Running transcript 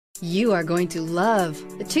You are going to love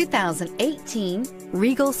the 2018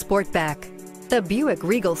 Regal Sportback. The Buick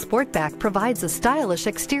Regal Sportback provides a stylish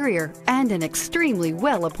exterior and an extremely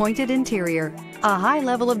well-appointed interior. A high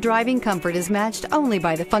level of driving comfort is matched only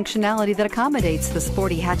by the functionality that accommodates the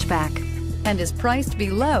sporty hatchback and is priced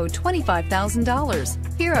below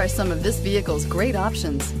 $25,000. Here are some of this vehicle's great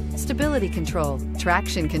options: stability control,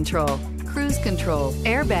 traction control, cruise control,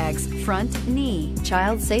 airbags, front knee,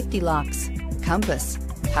 child safety locks, compass,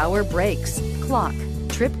 power brakes, clock,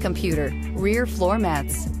 trip computer, rear floor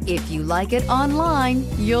mats. If you like it online,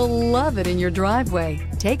 you'll love it in your driveway.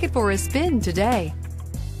 Take it for a spin today.